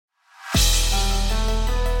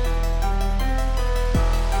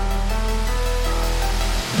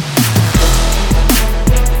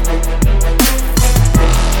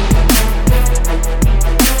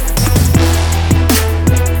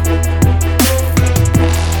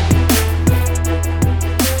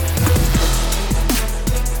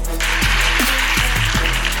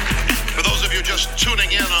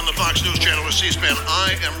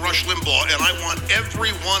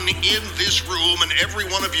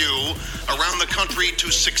you around the country to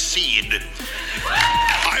succeed.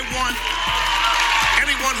 I want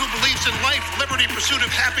anyone who believes in life, liberty, pursuit of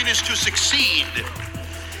happiness to succeed.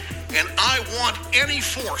 And I want any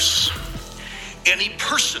force, any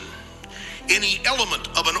person, any element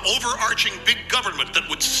of an overarching big government that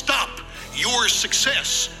would stop your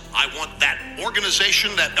success. I want that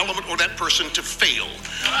organization, that element, or that person to fail.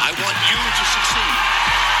 I want you to succeed.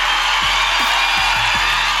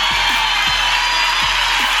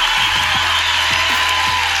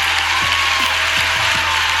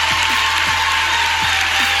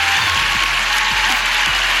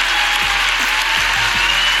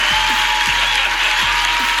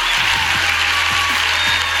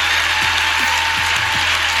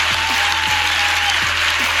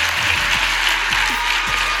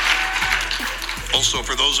 Also,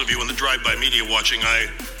 for those of you in the drive-by media watching, I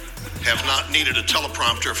have not needed a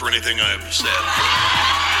teleprompter for anything I've said.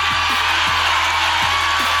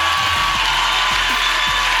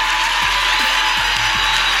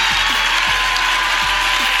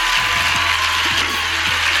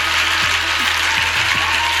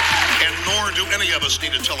 And nor do any of us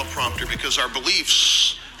need a teleprompter, because our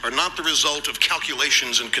beliefs are not the result of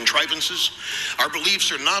calculations and contrivances. Our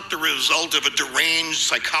beliefs are not the result of a deranged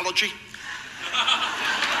psychology.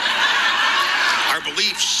 Our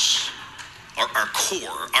beliefs are our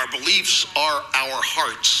core. Our beliefs are our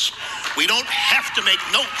hearts. We don't have to make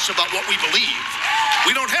notes about what we believe.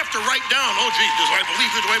 We don't have to write down, oh, gee, do I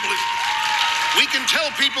believe this? Do I believe? We can tell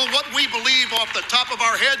people what we believe off the top of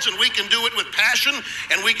our heads, and we can do it with passion,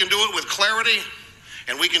 and we can do it with clarity,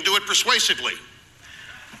 and we can do it persuasively.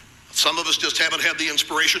 Some of us just haven't had the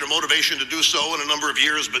inspiration or motivation to do so in a number of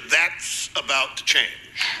years, but that's about to change.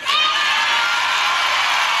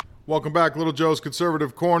 Welcome back, Little Joe's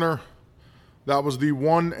Conservative Corner. That was the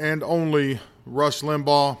one and only Rush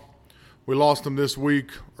Limbaugh. We lost him this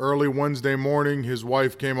week, early Wednesday morning. His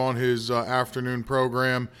wife came on his afternoon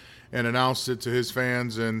program and announced it to his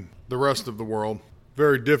fans and the rest of the world.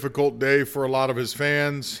 Very difficult day for a lot of his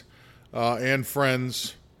fans and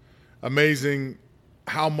friends. Amazing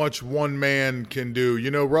how much one man can do.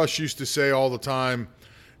 You know, Rush used to say all the time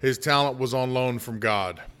his talent was on loan from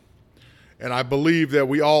God. And I believe that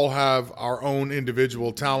we all have our own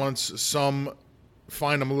individual talents. Some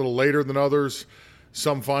find them a little later than others.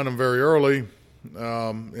 Some find them very early.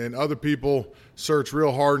 And other people search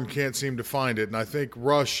real hard and can't seem to find it. And I think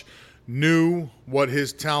Rush knew what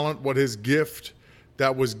his talent, what his gift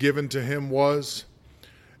that was given to him was.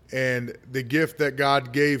 And the gift that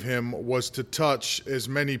God gave him was to touch as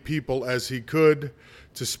many people as he could,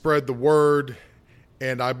 to spread the word.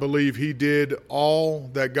 And I believe he did all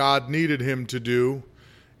that God needed him to do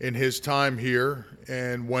in his time here.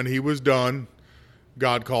 And when he was done,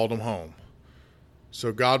 God called him home.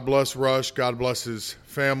 So God bless Rush. God bless his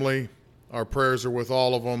family. Our prayers are with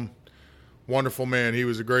all of them. Wonderful man. He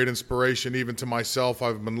was a great inspiration, even to myself.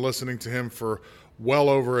 I've been listening to him for well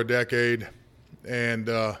over a decade. And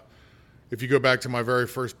if you go back to my very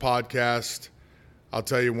first podcast, I'll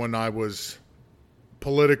tell you when I was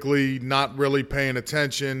politically not really paying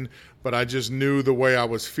attention, but I just knew the way I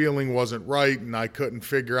was feeling wasn't right and I couldn't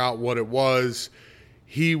figure out what it was.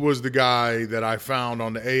 He was the guy that I found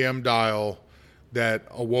on the AM dial that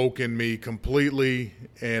awoke in me completely,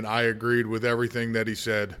 and I agreed with everything that he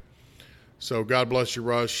said. So God bless you,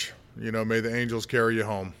 Rush. You know, may the angels carry you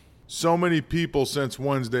home. So many people since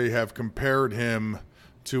Wednesday have compared him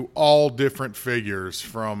to all different figures,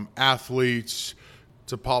 from athletes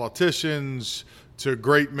to politicians to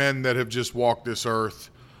great men that have just walked this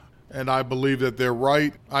earth. And I believe that they're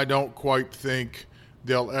right. I don't quite think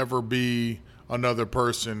there'll ever be another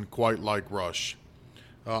person quite like Rush.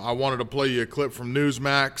 I wanted to play you a clip from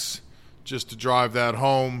Newsmax just to drive that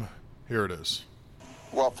home. Here it is.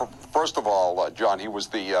 Well, first of all, John, he was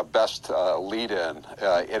the best lead-in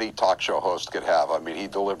any talk show host could have. I mean, he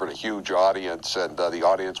delivered a huge audience, and the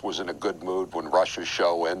audience was in a good mood when Rush's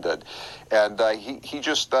show ended. And he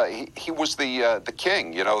was the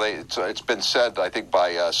king. You know, it's been said, I think,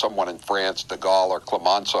 by someone in France, De Gaulle or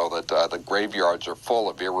Clemenceau, that the graveyards are full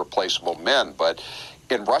of irreplaceable men. But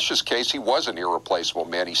in Rush's case, he was an irreplaceable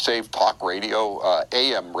man. He saved talk radio,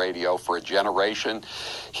 AM radio, for a generation.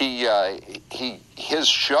 His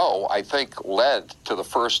show, I think, led to the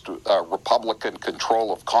first Republican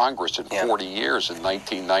control of Congress in 40 years in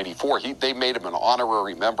 1994. They made him an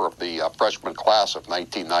honorary member of the freshman class of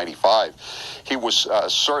 1995. He was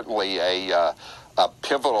certainly a a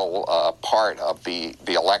pivotal part of the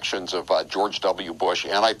elections of George W. Bush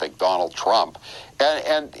and I think Donald Trump.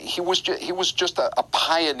 And he was just a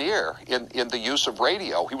pioneer in the use of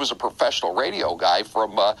radio. He was a professional radio guy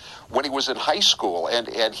from when he was in high school. And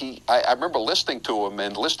I remember listening to him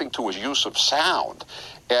and listening to his use of sound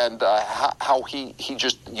and how he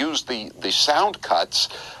just used the sound cuts.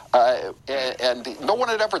 And no one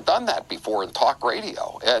had ever done that before in talk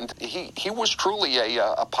radio. And he was truly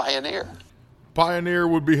a pioneer. Pioneer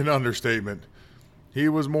would be an understatement. He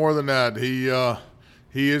was more than that.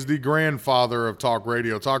 He is the grandfather of talk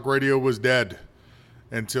radio. Talk radio was dead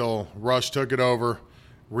until Rush took it over,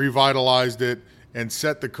 revitalized it, and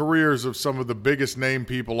set the careers of some of the biggest name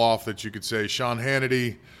people off that you could say. Sean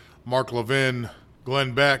Hannity, Mark Levin,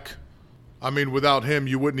 Glenn Beck. I mean, without him,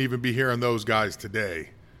 you wouldn't even be hearing those guys today.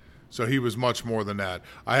 So he was much more than that.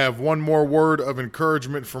 I have one more word of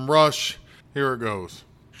encouragement from Rush. Here it goes.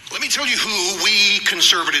 Let me tell you who we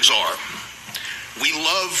conservatives are. We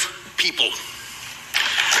love people.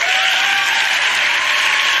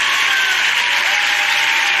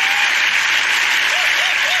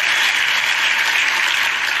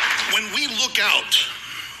 When we look out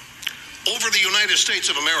over the United States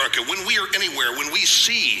of America, when we are anywhere, when we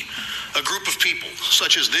see a group of people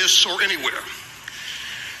such as this or anywhere,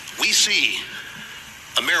 we see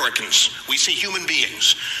Americans. We see human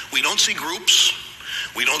beings. We don't see groups.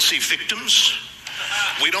 We don't see victims.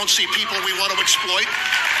 We don't see people we want to exploit.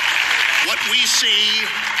 What we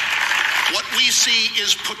see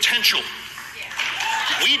is potential.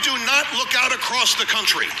 We do not look out across the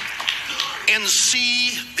country and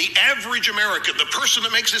see the average American, the person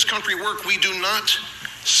that makes this country work. We do not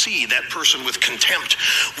see that person with contempt.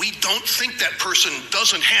 We don't think that person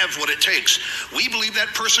doesn't have what it takes. We believe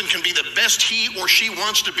that person can be the best he or she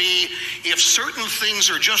wants to be if certain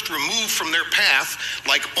things are just removed from their path,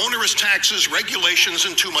 like onerous taxes, regulations,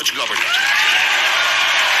 and too much government.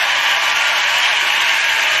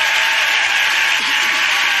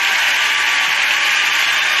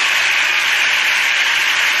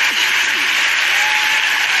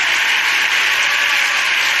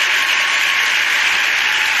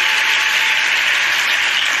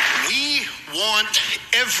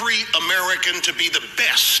 Every American to be the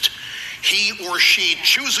best he or she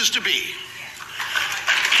chooses to be.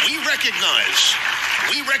 We recognize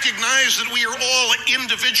that we are all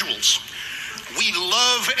individuals. We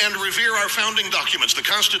love and revere our founding documents, the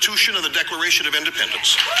Constitution and the Declaration of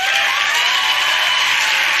Independence.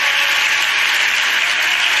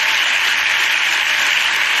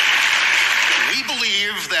 We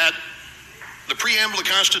believe that the preamble of the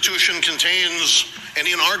Constitution contains an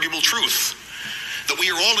inarguable truth, that we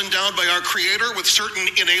are all endowed by our Creator with certain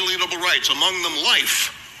inalienable rights, among them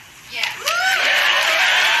life. Yeah.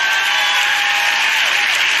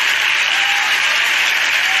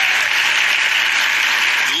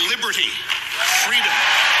 Liberty, freedom.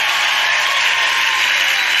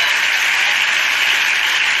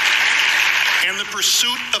 And the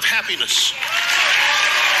pursuit of happiness.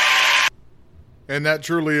 And that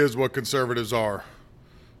truly is what conservatives are.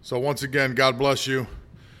 So once again, God bless you,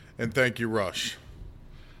 and thank you, Rush.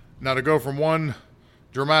 Now to go from one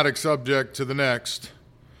dramatic subject to the next,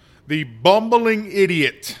 the bumbling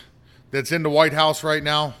idiot that's in the White House right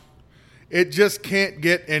now, it just can't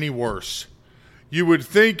get any worse. You would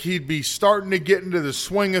think he'd be starting to get into the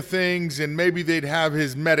swing of things and maybe they'd have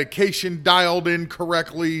his medication dialed in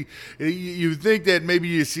correctly. You'd think that maybe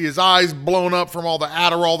you see his eyes blown up from all the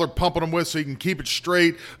Adderall they're pumping him with so he can keep it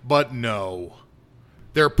straight, but no.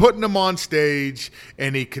 They're putting him on stage,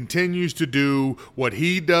 and he continues to do what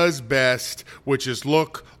he does best, which is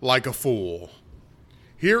look like a fool.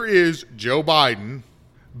 Here is Joe Biden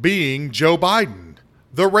being Joe Biden,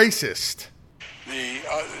 the racist.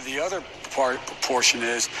 The other portion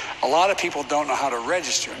is a lot of people don't know how to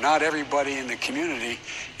register. Not everybody in the community,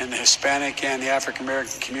 in the Hispanic and the African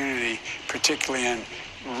American community, particularly in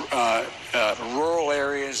rural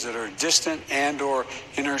areas that are distant and or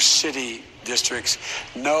inner city districts,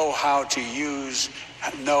 know how to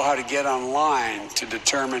get online to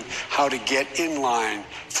determine how to get in line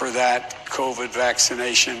for that COVID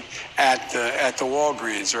vaccination at the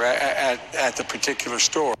Walgreens or at the particular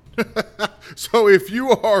store. So if you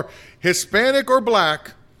are Hispanic or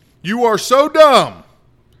black, you are so dumb,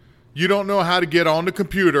 you don't know how to get on the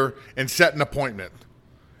computer and set an appointment.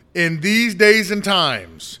 In these days and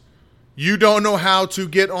times, you don't know how to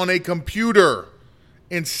get on a computer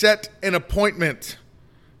and set an appointment.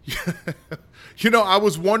 You know, I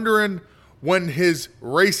was wondering when his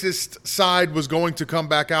racist side was going to come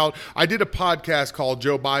back out. I did a podcast called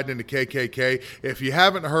Joe Biden and the KKK. If you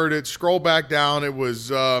haven't heard it, scroll back down. It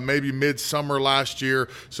was maybe midsummer last year,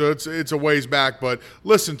 so it's a ways back, but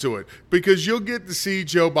listen to it because you'll get to see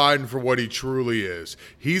Joe Biden for what he truly is.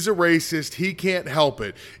 He's a racist. He can't help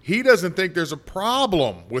it. He doesn't think there's a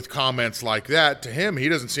problem with comments like that. To him, he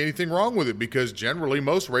doesn't see anything wrong with it because generally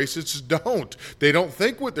most racists don't. They don't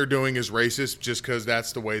think what they're doing is racist just because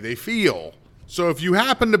that's the way they feel. So if you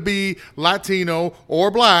happen to be Latino or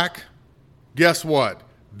black, guess what?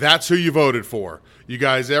 That's who you voted for. You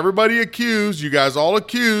guys all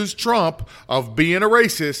accused Trump of being a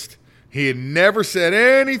racist. He had never said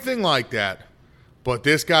anything like that. But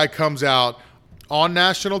this guy comes out on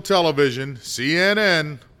national television,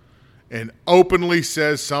 CNN, and openly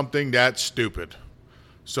says something that's stupid.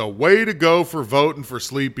 So way to go for voting for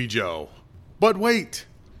Sleepy Joe. But wait,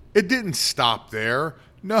 it didn't stop there.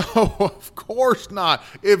 No, of course not.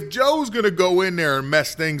 If Joe's going to go in there and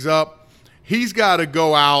mess things up, he's got to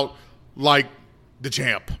go out like the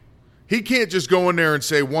champ. He can't just go in there and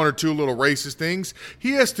say one or two little racist things.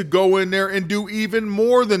 He has to go in there and do even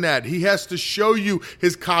more than that. He has to show you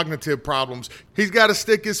his cognitive problems. He's got to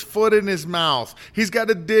stick his foot in his mouth. He's got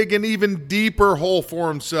to dig an even deeper hole for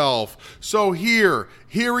himself. So here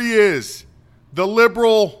he is, the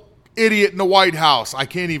liberal idiot in the White House. I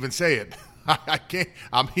can't even say it. I can't.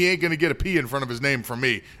 He ain't going to get a P in front of his name from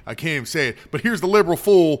me. I can't even say it. But here's the liberal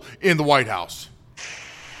fool in the White House.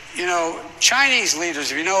 You know, Chinese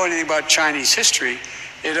leaders, if you know anything about Chinese history,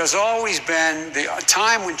 it has always been the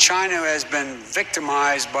time when China has been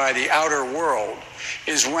victimized by the outer world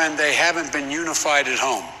is when they haven't been unified at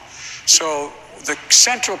home. So the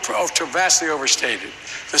central, vastly overstated,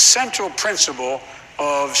 the central principle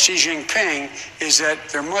of Xi Jinping is that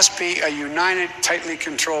there must be a united, tightly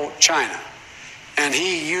controlled China. And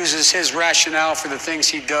he uses his rationale for the things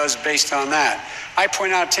he does based on that. I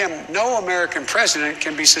point out to him, no American president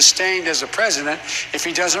can be sustained as a president if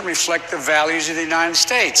he doesn't reflect the values of the United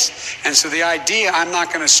States. And so the idea, I'm not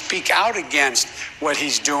going to speak out against what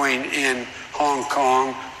he's doing in Hong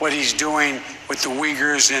Kong, what he's doing with the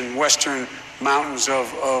Uyghurs in Western mountains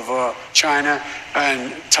of China,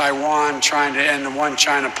 and Taiwan trying to end the one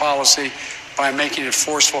China policy by making it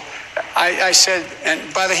forceful. I said,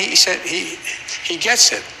 and by the he said he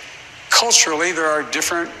gets it. Culturally, there are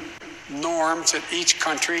different norms at each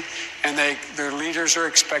country, and their leaders are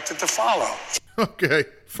expected to follow. Okay,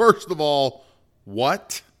 first of all,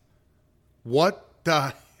 what? What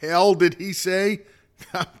the hell did he say?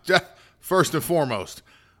 First and foremost,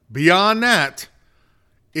 beyond that,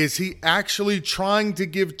 is he actually trying to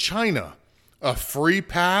give China a free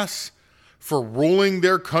pass for ruling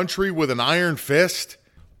their country with an iron fist,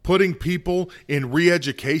 putting people in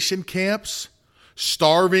re-education camps,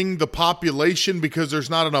 starving the population because there's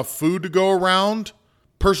not enough food to go around,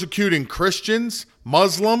 persecuting Christians,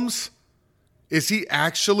 Muslims? Is he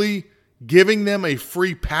actually giving them a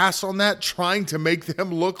free pass on that, trying to make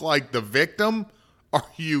them look like the victim? Are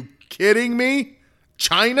you kidding me?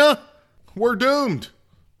 China? We're doomed.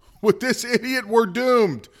 With this idiot, we're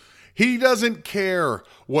doomed. He doesn't care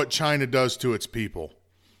what China does to its people.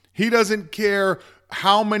 He doesn't care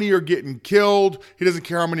how many are getting killed. He doesn't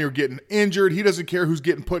care how many are getting injured. He doesn't care who's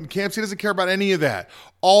getting put in camps. He doesn't care about any of that.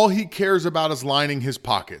 All he cares about is lining his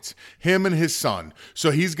pockets, him and his son. So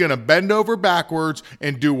he's going to bend over backwards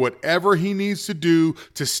and do whatever he needs to do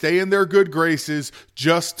to stay in their good graces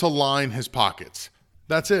just to line his pockets.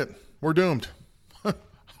 That's it. We're doomed. I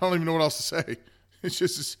don't even know what else to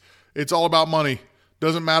say. It's all about money.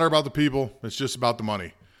 Doesn't matter about the people. It's just about the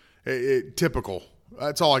money. Typical.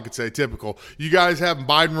 That's all I could say. Typical. You guys have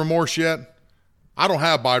Biden remorse yet? I don't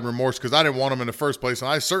have Biden remorse because I didn't want him in the first place, and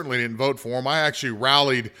I certainly didn't vote for him. I actually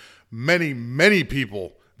rallied many, many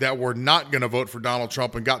people that were not going to vote for Donald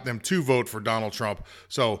Trump and got them to vote for Donald Trump.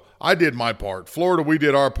 So I did my part. Florida, we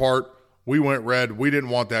did our part. We went red. We didn't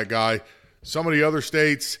want that guy. Some of the other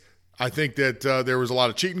states, I think that there was a lot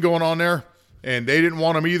of cheating going on there, and they didn't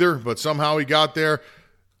want him either, but somehow he got there.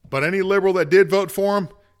 But any liberal that did vote for him,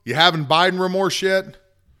 you having Biden remorse yet?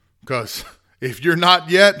 Because if you're not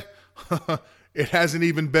yet, it hasn't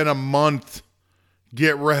even been a month.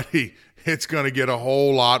 Get ready. It's going to get a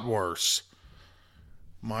whole lot worse.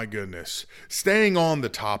 My goodness. Staying on the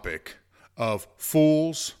topic of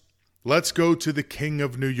fools, let's go to the King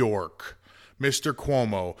of New York, Mr.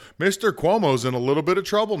 Cuomo. Mr. Cuomo's in a little bit of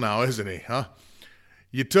trouble now, isn't he? Huh?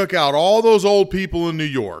 You took out all those old people in New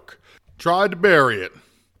York, tried to bury it.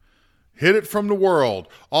 Hid it from the world,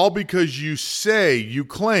 all because you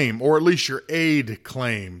claim, or at least your aide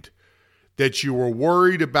claimed, that you were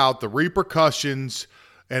worried about the repercussions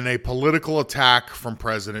and a political attack from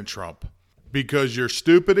President Trump because your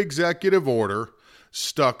stupid executive order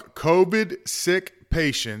stuck COVID sick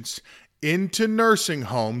patients into nursing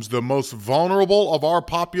homes, the most vulnerable of our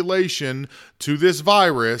population to this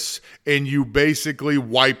virus, and you basically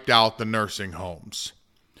wiped out the nursing homes.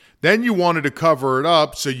 Then you wanted to cover it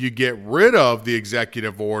up so you get rid of the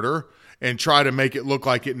executive order and try to make it look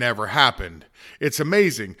like it never happened. It's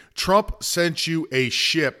amazing. Trump sent you a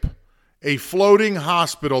ship, a floating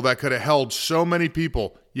hospital that could have held so many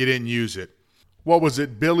people. You didn't use it. What was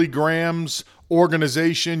it, Billy Graham's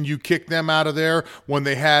organization? You kicked them out of there when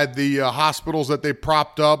they had the hospitals that they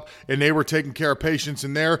propped up and they were taking care of patients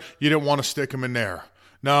in there. You didn't want to stick them in there.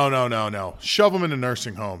 No. Shove them into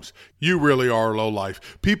nursing homes. You really are low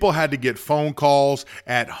life. People had to get phone calls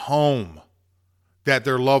at home that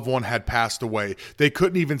their loved one had passed away. They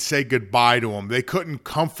couldn't even say goodbye to them. They couldn't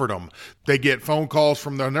comfort them. They get phone calls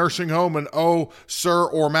from their nursing home and, oh, sir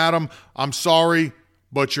or madam, I'm sorry,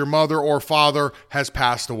 but your mother or father has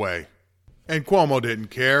passed away. And Cuomo didn't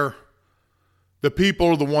care. The people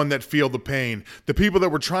are the one that feel the pain. The people that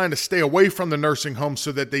were trying to stay away from the nursing home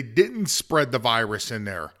so that they didn't spread the virus in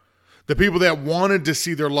there. The people that wanted to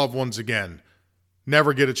see their loved ones again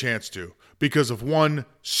never get a chance to because of one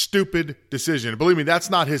stupid decision. Believe me, that's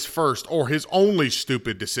not his first or his only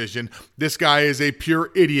stupid decision. This guy is a pure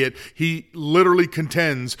idiot. He literally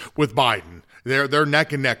contends with Biden. They're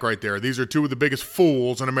neck and neck right there. These are two of the biggest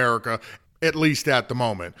fools in America, at least at the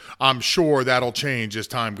moment. I'm sure that'll change as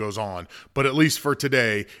time goes on, but at least for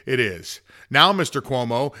today, it is. Now Mr.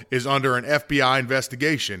 Cuomo is under an FBI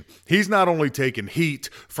investigation. He's not only taking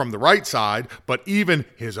heat from the right side, but even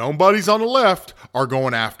his own buddies on the left are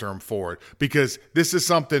going after him for it because this is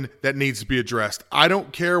something that needs to be addressed. I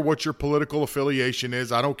don't care what your political affiliation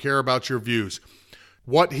is. I don't care about your views.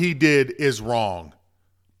 What he did is wrong.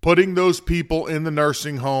 Putting those people in the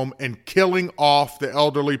nursing home and killing off the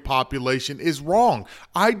elderly population is wrong.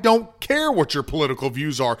 I don't care what your political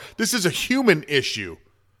views are. This is a human issue,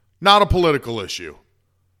 not a political issue.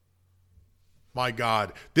 My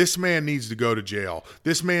God, this man needs to go to jail.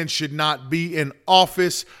 This man should not be in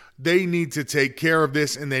office. They need to take care of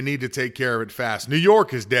this, and they need to take care of it fast. New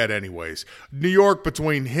York is dead anyways. New York,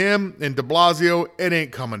 between him and de Blasio, it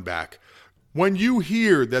ain't coming back. When you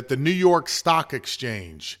hear that the New York Stock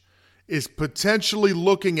Exchange is potentially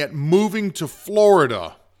looking at moving to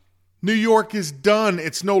Florida, New York is done.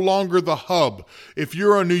 It's no longer the hub. If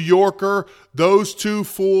you're a New Yorker, those two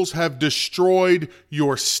fools have destroyed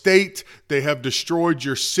your state. They have destroyed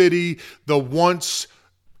your city. The once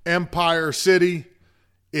Empire City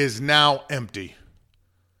is now empty.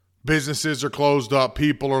 Businesses are closed up.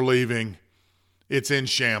 People are leaving. It's in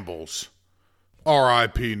shambles.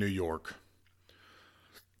 R.I.P. New York.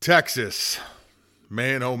 Texas,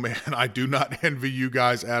 man, oh man, I do not envy you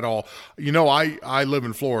guys at all. You know, I live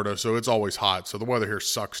in Florida, so it's always hot, so the weather here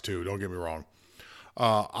sucks too, don't get me wrong.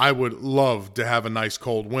 I would love to have a nice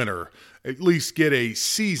cold winter, at least get a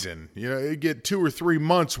season, get 2 or 3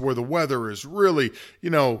 months where the weather is really,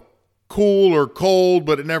 cool or cold,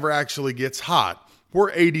 but it never actually gets hot.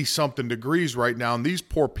 We're 80-something degrees right now, and these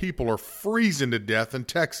poor people are freezing to death in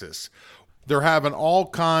Texas. They're having all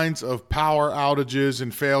kinds of power outages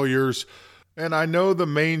and failures, and I know the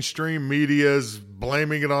mainstream media is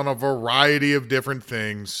blaming it on a variety of different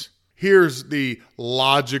things. Here's the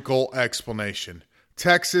logical explanation.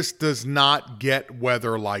 Texas does not get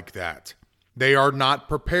weather like that. They are not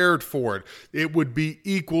prepared for it. It would be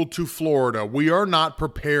equal to Florida. We are not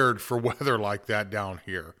prepared for weather like that down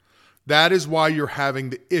here. That is why you're having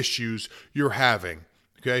the issues you're having.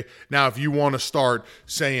 Okay. Now, if you want to start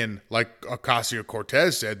saying, like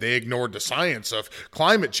Ocasio-Cortez said, they ignored the science of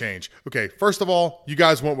climate change. Okay. First of all, you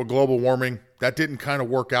guys went with global warming. That didn't kind of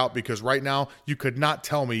work out because right now you could not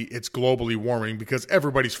tell me it's globally warming because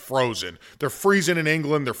everybody's frozen. They're freezing in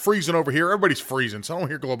England. They're freezing over here. Everybody's freezing. So I don't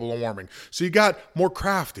hear global warming. So you got more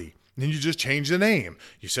crafty. And then you just changed the name.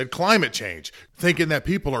 You said climate change, thinking that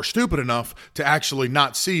people are stupid enough to actually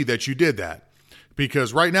not see that you did that.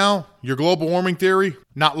 Because right now, your global warming theory,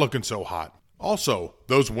 not looking so hot. Also,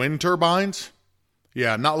 those wind turbines,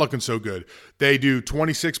 yeah, not looking so good. They do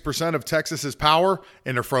 26% of Texas's power,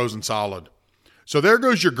 and they're frozen solid. So there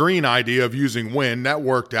goes your green idea of using wind. That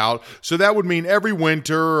worked out. So that would mean every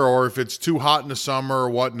winter, or if it's too hot in the summer or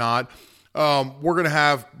whatnot, we're going to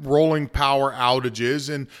have rolling power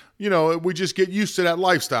outages. And, we just get used to that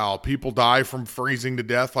lifestyle. People die from freezing to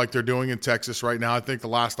death like they're doing in Texas right now. I think the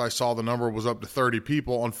last I saw the number was up to 30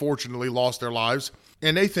 people, unfortunately, lost their lives.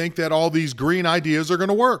 And they think that all these green ideas are going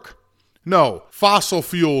to work. No, fossil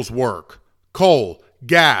fuels work. Coal,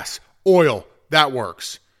 gas, oil, that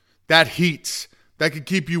works. That heats. that could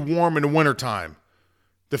keep you warm in the wintertime.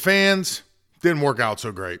 The fans didn't work out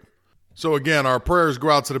so great. So again, our prayers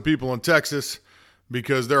go out to the people in Texas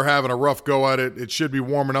because they're having a rough go at it. It should be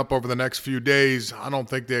warming up over the next few days. I don't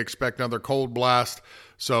think they expect another cold blast,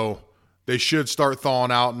 so they should start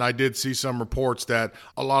thawing out. And I did see some reports that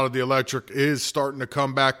a lot of the electric is starting to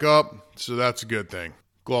come back up, so that's a good thing.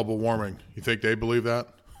 Global warming, you think they believe that?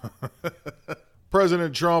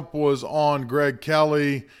 President Trump was on Greg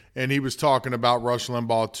Kelly, and he was talking about Rush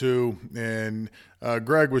Limbaugh too. And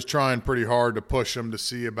Greg was trying pretty hard to push him to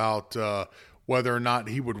see about whether or not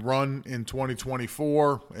he would run in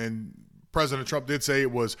 2024. And President Trump did say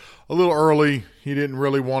it was a little early. He didn't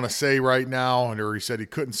really want to say right now, or he said he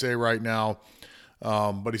couldn't say right now.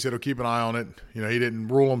 But he said he'll keep an eye on it. You know, he didn't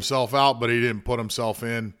rule himself out, but he didn't put himself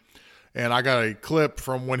in. And I got a clip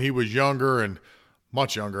from when he was younger, and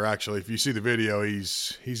much younger actually. If you see the video,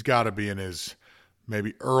 he's got to be in his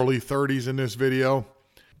maybe early 30s in this video.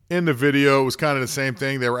 In the video, it was kind of the same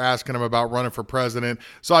thing. They were asking him about running for president.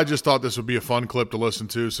 So I just thought this would be a fun clip to listen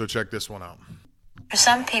to. So check this one out. For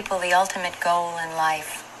some people, the ultimate goal in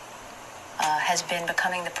life has been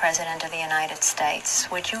becoming the president of the United States.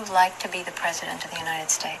 Would you like to be the president of the United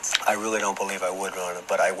States? I really don't believe I would run it,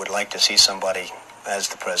 but I would like to see somebody as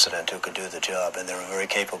the president who could do the job, and there are very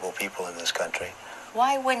capable people in this country.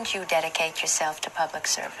 Why wouldn't you dedicate yourself to public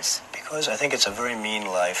service? Because I think it's a very mean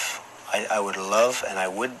life. I would love and I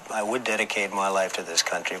would dedicate my life to this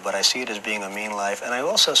country, but I see it as being a mean life, and I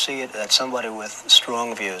also see it as somebody with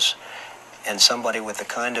strong views and somebody with the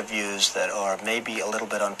kind of views that are maybe a little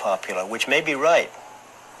bit unpopular, which may be right,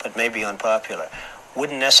 but may be unpopular,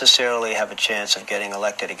 wouldn't necessarily have a chance of getting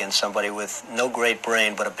elected against somebody with no great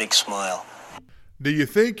brain but a big smile. Do you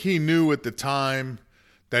think he knew at the time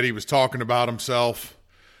that he was talking about himself?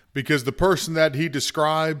 Because the person that he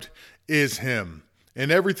described is him. And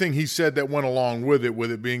everything he said that went along with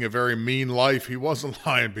it being a very mean life, he wasn't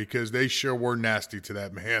lying, because they sure were nasty to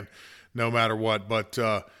that man, no matter what. But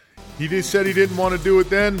he just said he didn't want to do it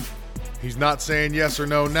then. He's not saying yes or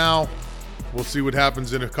no now. We'll see what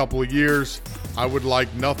happens in a couple of years. I would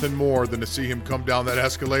like nothing more than to see him come down that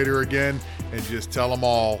escalator again and just tell them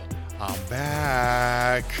all, I'm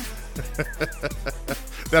back.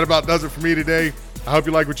 That about does it for me today. I hope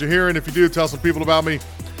you like what you're hearing. If you do, tell some people about me.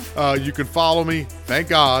 You can follow me, thank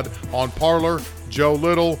God, on Parler, Joe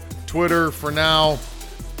Little, Twitter for now,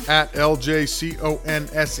 at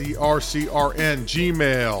LJCONSERCRN,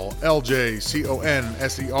 Gmail,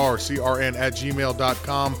 LJCONSERCRN at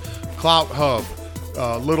gmail.com, Clout Hub,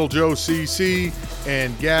 Little Joe CC,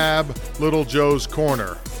 and Gab, Little Joe's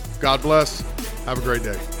Corner. God bless. Have a great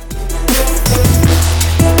day.